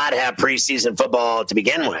just not have preseason football to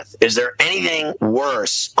begin with. Is there anything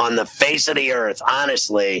worse on the face of the earth,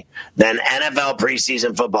 honestly, than NFL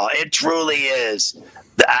preseason football? It truly is.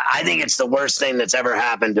 I think it's the worst thing that's ever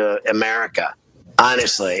happened to America.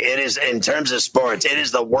 Honestly, it is, in terms of sports, it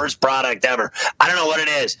is the worst product ever. I don't know what it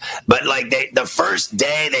is, but like the first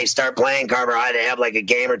day they start playing Carver High, they have like a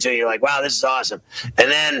game or two. You're like, wow, this is awesome.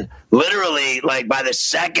 And then literally like by the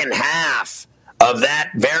second half of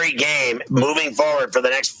that very game, moving forward for the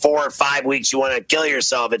next 4 or 5 weeks, you want to kill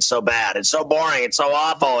yourself. It's so bad. It's so boring. It's so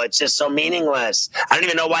awful. It's just so meaningless. I don't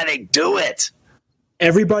even know why they do it.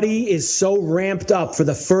 Everybody is so ramped up for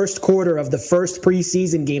the first quarter of the first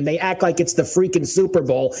preseason game. They act like it's the freaking Super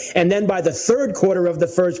Bowl. And then by the third quarter of the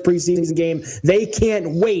first preseason game, they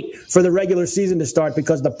can't wait for the regular season to start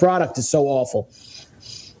because the product is so awful.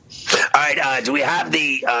 All right, do we have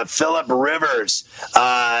the Phillip Rivers?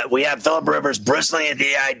 We have Phillip Rivers bristling at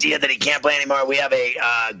the idea that he can't play anymore. We have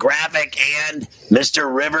a graphic and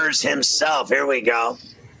Mr. Rivers himself. Here we go.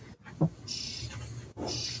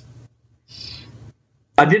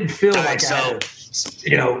 I didn't feel I had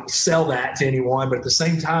to, sell that to anyone, but at the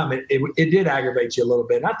same time, it did aggravate you a little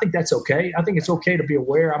bit. And I think that's okay. I think it's okay to be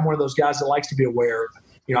aware. I'm one of those guys that likes to be aware.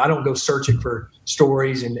 I don't go searching for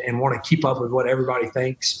stories and want to keep up with what everybody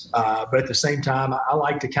thinks. But at the same time, I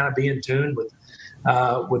like to kind of be in tune with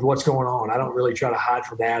with what's going on. I don't really try to hide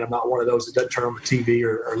from that. I'm not one of those that doesn't turn on the TV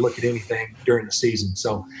or look at anything during the season.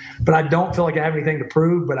 So, but I don't feel like I have anything to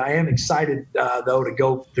prove. But I am excited though to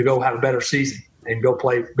go have a better season and go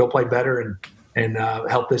play better and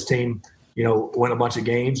help this team, win a bunch of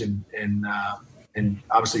games and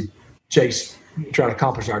obviously try to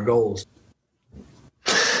accomplish our goals.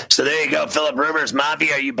 So there you go, Philip Rivers.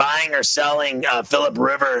 Mavi, are you buying or selling Philip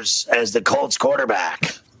Rivers as the Colts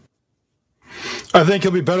quarterback? I think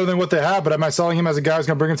he'll be better than what they have, but am I selling him as a guy who's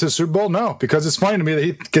going to bring him to the Super Bowl? No, because it's funny to me that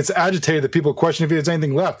he gets agitated that people question if he has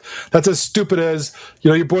anything left. That's as stupid as,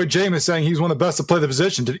 your boy Jameis saying he's one of the best to play the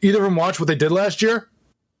position. Did either of them watch what they did last year?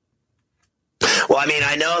 Well, I mean,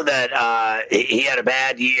 I know that he had a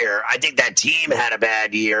bad year. I think that team had a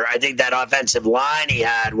bad year. I think that offensive line he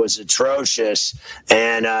had was atrocious,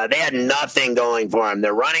 and they had nothing going for him.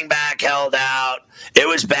 Their running back held out. It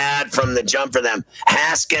was bad from the jump for them.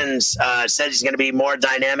 Haskins said he's going to be more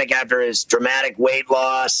dynamic after his dramatic weight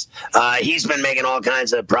loss. He's been making all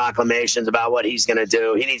kinds of proclamations about what he's going to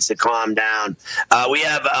do. He needs to calm down. We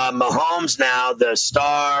have Mahomes now, the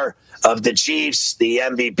star of the Chiefs, the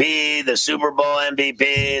MVP, the Super Bowl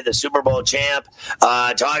MVP, the Super Bowl champ,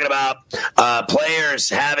 talking about players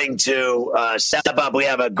having to step up. We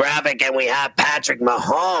have a graphic, and we have Patrick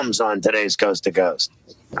Mahomes on today's Coast to Coast.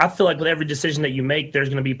 I feel like with every decision that you make, there's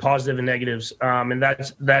going to be positive and negatives, and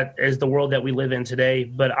that is the world that we live in today.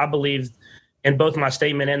 But I believe in both my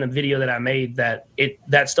statement and the video that I made that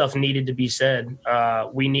that stuff needed to be said.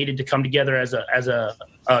 We needed to come together as a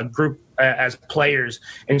group, as players,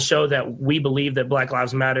 and show that we believe that Black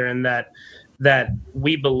Lives Matter and that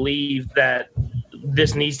we believe that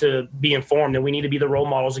this needs to be informed, and we need to be the role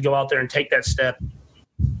models to go out there and take that step.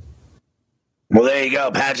 Well, there you go.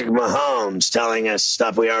 Patrick Mahomes telling us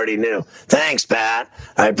stuff we already knew. Thanks, Pat.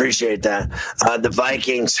 I appreciate that. The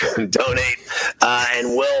Vikings donate,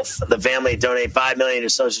 and Wilf, the family, donate $5 million to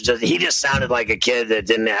social justice. He just sounded like a kid that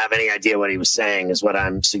didn't have any idea what he was saying, is what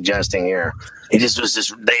I'm suggesting here. He just was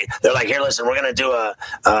just they're like, here, listen, we're gonna do a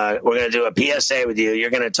PSA with you. You're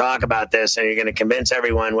gonna talk about this, and you're gonna convince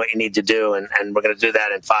everyone what you need to do, and we're gonna do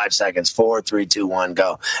that in 5 seconds. 4, 3, 2, 1,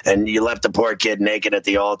 go. And you left the poor kid naked at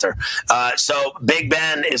the altar. So Big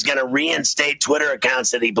Ben is gonna reinstate Twitter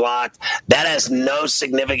accounts that he blocked. That has no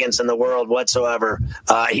significance in the world whatsoever.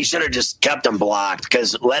 He should have just kept them blocked,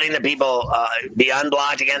 because letting the people be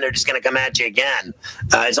unblocked again, they're just gonna come at you again.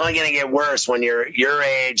 It's only gonna get worse when you're your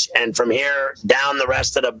age, and from here down the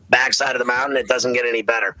rest of the backside of the mountain, it doesn't get any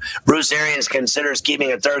better. Bruce Arians considers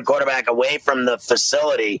keeping a third quarterback away from the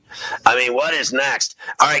facility. I mean, what is next?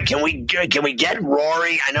 All right, can we get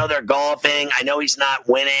Rory? I know they're golfing. I know he's not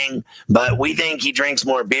winning, but we think he drinks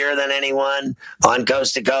more beer than anyone on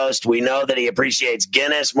Coast to Coast. We know that he appreciates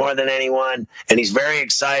Guinness more than anyone, and he's very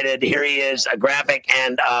excited. Here he is, a graphic,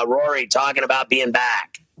 and Rory talking about being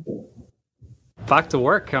back. Back to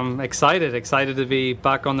work. I'm excited to be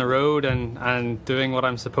back on the road and doing what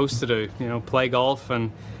I'm supposed to do, play golf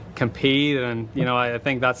and compete. And, I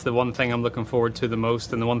think that's the one thing I'm looking forward to the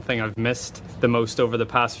most. And the one thing I've missed the most over the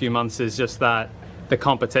past few months is just the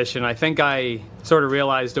competition. I think I sort of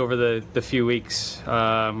realized over the few weeks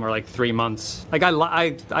or like 3 months, like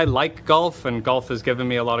I like golf, and golf has given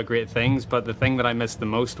me a lot of great things, but the thing that I missed the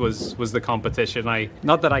most was the competition.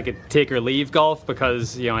 Not that I could take or leave golf,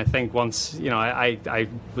 because I think once I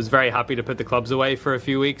was very happy to put the clubs away for a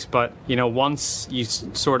few weeks, but once you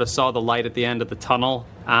sort of saw the light at the end of the tunnel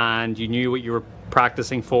and you knew what you were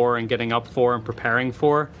practicing for and getting up for and preparing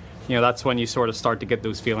for, that's when you sort of start to get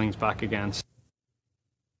those feelings back again.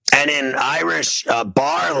 And in Irish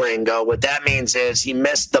bar lingo, what that means is he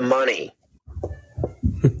missed the money.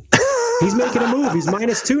 He's making a move. He's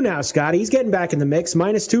 -2 now, Scotty. He's getting back in the mix.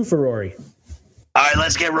 -2 for Rory. All right,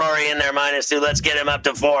 let's get Rory in there, -2. Let's get him up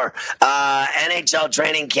to 4. NHL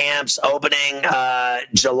training camps opening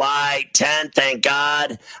July 10th, thank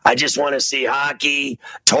God. I just want to see hockey.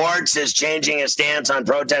 Torts is changing his stance on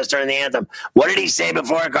protest during the anthem. What did he say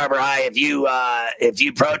before, Carver High? If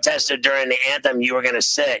you protested during the anthem, you were going to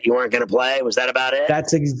sit. You weren't going to play? Was that about it?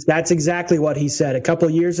 That's exactly what he said. A couple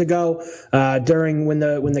of years ago, during when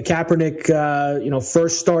the Kaepernick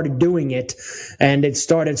first started doing it, and it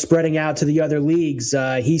started spreading out to the other leagues,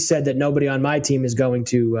 he said that nobody on my team is going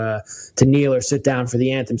to kneel or sit down for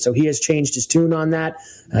the anthem. So he has changed his tune on that.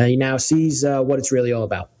 He now sees what it's really all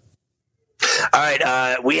about. All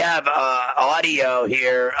right, we have audio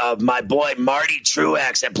here of my boy Marty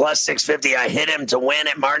Truex at +650. I hit him to win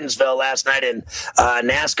at Martinsville last night in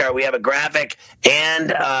NASCAR. We have a graphic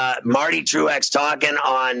and Marty Truex talking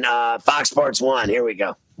on Fox Sports 1. Here we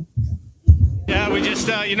go. Yeah, we just,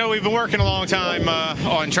 we've been working a long time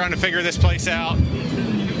on trying to figure this place out.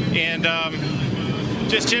 And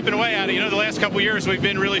just chipping away at it. The last couple of years we've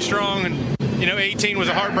been really strong. And, 18 was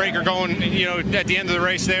a heartbreaker going, at the end of the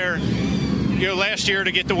race there. Last year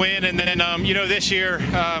to get the win. And then, this year,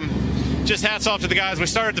 just hats off to the guys. We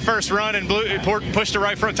started the first run and pushed the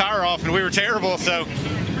right front tire off, and we were terrible. So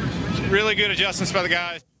really good adjustments by the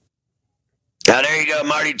guys. Now, there you go,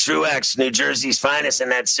 Marty Truex, New Jersey's finest, in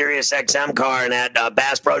that Sirius XM car and that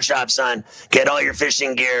Bass Pro Shop, son. Get all your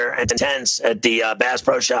fishing gear and tents at the Bass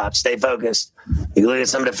Pro Shop. Stay focused. You can look at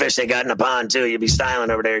some of the fish they got in the pond, too. You'll be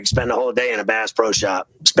styling over there. You can spend the whole day in a Bass Pro Shop.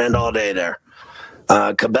 Spend all day there.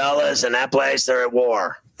 Cabela's and that place, they're at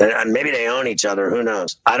war. And maybe they own each other. Who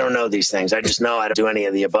knows? I don't know these things. I just know I don't do any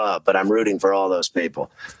of the above, but I'm rooting for all those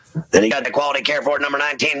people. Then you got the Quality Care Ford number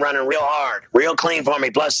 19 running real hard, real clean for me,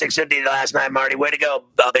 plus 650 last night, Marty. Way to go,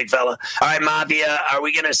 big fella. All right, Mafia, are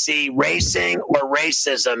we going to see racing or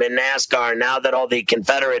racism in NASCAR now that all the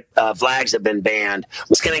Confederate flags have been banned?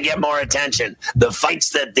 What's going to get more attention? The fights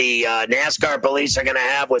that the NASCAR police are going to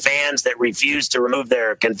have with fans that refuse to remove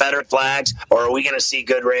their Confederate flags, or are we going to see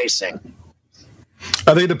good racing?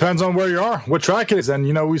 I think it depends on where you are, what track it is. And,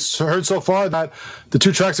 we heard so far that the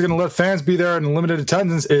two tracks are going to let fans be there in limited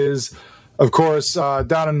attendance is, of course,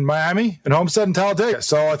 down in Miami and Homestead and Talladega.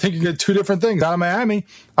 So I think you get two different things. Down in Miami,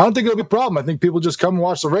 I don't think it'll be a problem. I think people just come and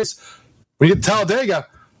watch the race. When you get to Talladega,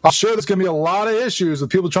 I'm sure there's going to be a lot of issues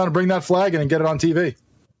with people trying to bring that flag in and get it on TV.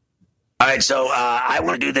 All right, so I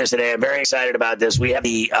want to do this today. I'm very excited about this. We have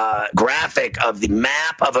the graphic of the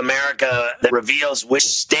map of America that reveals which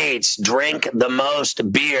states drink the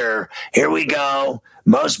most beer. Here we go.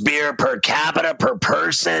 Most beer per capita per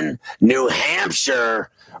person. New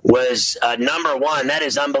Hampshire was number 1. That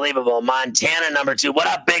is unbelievable. Montana, number 2. What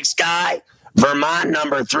up, Big Sky? Vermont,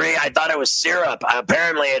 number 3. I thought it was syrup.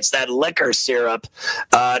 Apparently, it's that liquor syrup.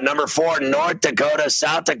 Number 4, North Dakota,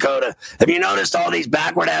 South Dakota. Have you noticed all these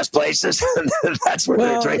backward-ass places? That's where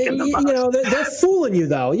they're drinking the most. They're fooling you,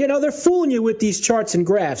 though. They're fooling you with these charts and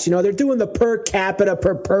graphs. They're doing the per capita,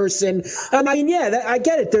 per person. I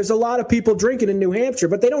get it. There's a lot of people drinking in New Hampshire,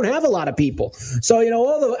 but they don't have a lot of people. So,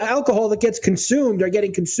 all the alcohol that gets consumed are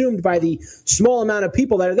getting consumed by the small amount of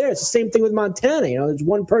people that are there. It's the same thing with Montana. There's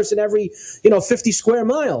one person every 50 square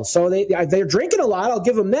miles. So they're drinking a lot. I'll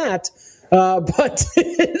give them that. But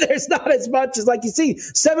there's not as much as, like you see,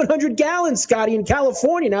 700 gallons, Scotty, in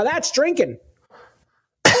California. Now that's drinking.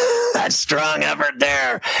 That's strong effort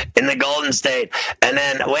there in the Golden State. And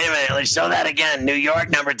then, wait a minute, let's show that again. New York,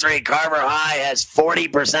 number 3, Carver High has 40%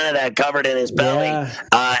 of that covered in his belly.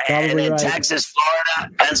 And in Texas,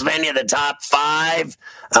 Florida, Pennsylvania, the top 5.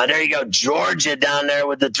 There you go. Georgia down there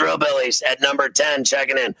with the Thrillbillies at number 10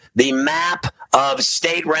 checking in. The map of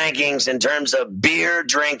state rankings in terms of beer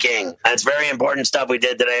drinking. That's very important stuff we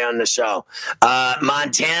did today on the show.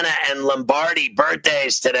 Montana and Lombardi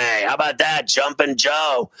birthdays today. How about that? Jumpin'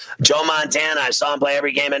 Joe. Joe Montana. I saw him play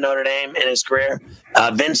every game at Notre Dame in his career.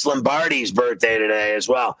 Vince Lombardi's birthday today as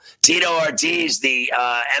well. Tito Ortiz, the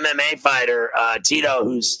MMA fighter. Tito,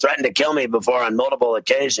 who's threatened to kill me before on multiple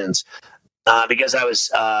occasions because I was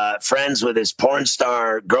friends with his porn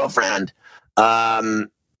star girlfriend.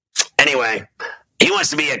 Anyway, he wants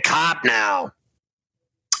to be a cop now.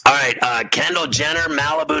 All right, Kendall Jenner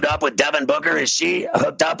Malibu'd up with Devin Booker. Is she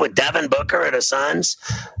hooked up with Devin Booker at a Suns?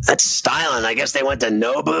 That's styling. I guess they went to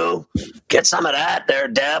Nobu. Get some of that there,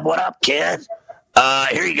 Deb. What up, kid?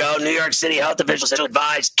 Here you go. New York City health officials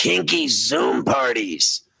advise kinky Zoom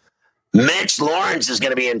parties. Mitch Lawrence is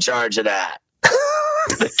going to be in charge of that.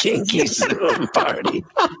 The kinky Zoom party.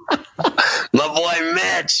 My boy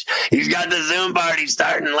Mitch, he's got the Zoom party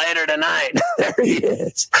starting later tonight. There he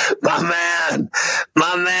is. My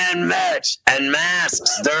man Mitch. And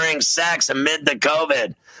masks during sex amid the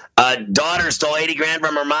COVID. Daughter stole $80,000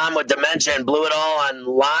 from her mom with dementia and blew it all on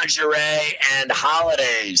lingerie and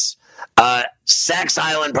holidays. Sex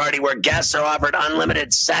island party where guests are offered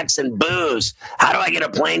unlimited sex and booze. How do I get a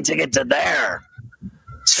plane ticket to there?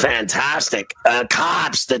 It's fantastic.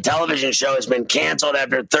 Cops, the television show, has been canceled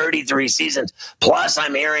after 33 seasons. Plus,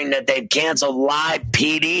 I'm hearing that they've canceled Live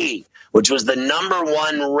PD, which was the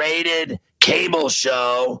 #1 rated cable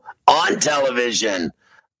show on television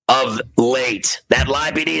of late. That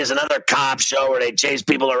Live PD is another cop show where they chase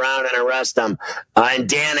people around and arrest them. And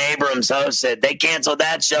Dan Abrams hosts it. They canceled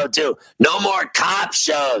that show, too. No more cop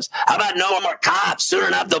shows. How about no more cops? Soon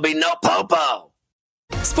enough, there'll be no popo.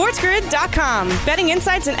 SportsGrid.com. Betting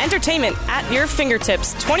insights and entertainment at your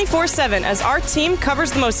fingertips 24/7 as our team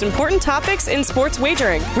covers the most important topics in sports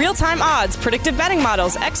wagering. Real-time odds, predictive betting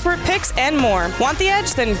models, expert picks, and more. Want the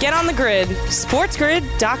edge? Then get on the grid.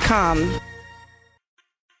 SportsGrid.com.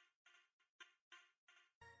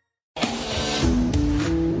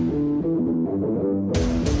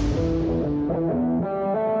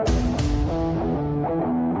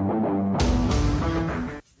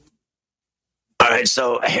 right,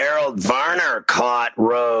 so Harold Varner caught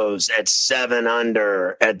Rose at 7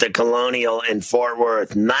 under at the Colonial in Fort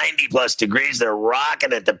Worth. 90-plus degrees. They're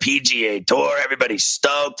rocking at the PGA Tour. Everybody's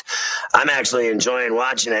stoked. I'm actually enjoying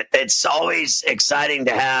watching it. It's always exciting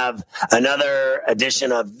to have another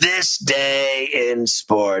edition of This Day in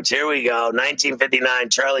Sports. Here we go. 1959,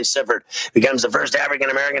 Charlie Sifford becomes the first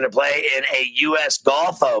African-American to play in a U.S.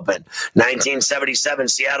 Golf Open. 1977,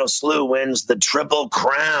 Seattle Slew wins the Triple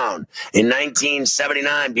Crown. In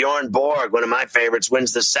 1979, Bjorn Borg, one of my favorites,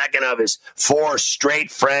 wins the second of his 4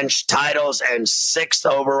 straight French titles and 6th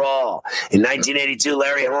overall. In 1982,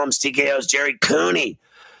 Larry Holmes TKOs Jerry Cooney.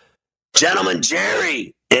 Gentleman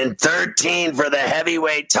Jerry in 13 for the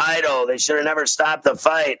heavyweight title. They should have never stopped the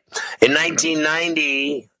fight. In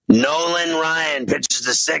 1990, Nolan Ryan pitches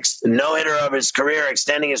the 6th no-hitter of his career,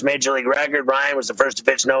 extending his major league record. Ryan was the first to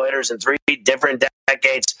pitch no-hitters in 3 different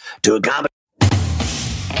decades to accomplish.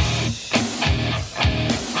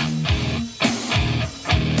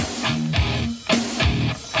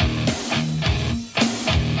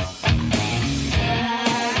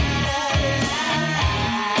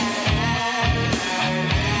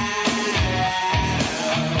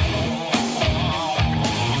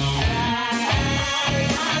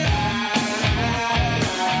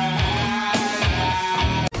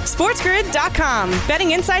 SportsGrid.com.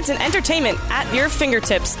 Betting insights and entertainment at your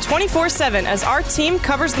fingertips 24/7 as our team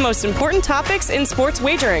covers the most important topics in sports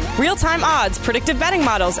wagering. Real-time odds, predictive betting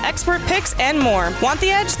models, expert picks, and more. Want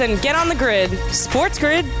the edge? Then get on the grid.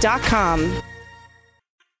 SportsGrid.com.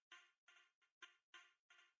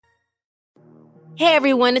 Hey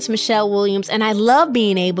everyone, it's Michelle Williams, and I love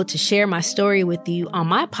being able to share my story with you on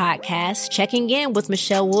my podcast, Checking In with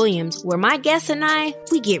Michelle Williams, where my guests and I,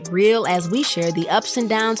 we get real as we share the ups and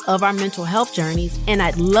downs of our mental health journeys, and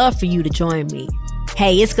I'd love for you to join me.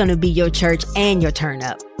 Hey, it's going to be your church and your turn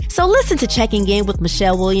up. So listen to Checking In with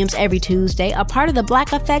Michelle Williams every Tuesday, a part of the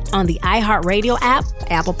Black Effect on the iHeartRadio app,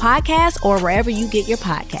 Apple Podcasts, or wherever you get your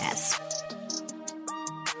podcasts.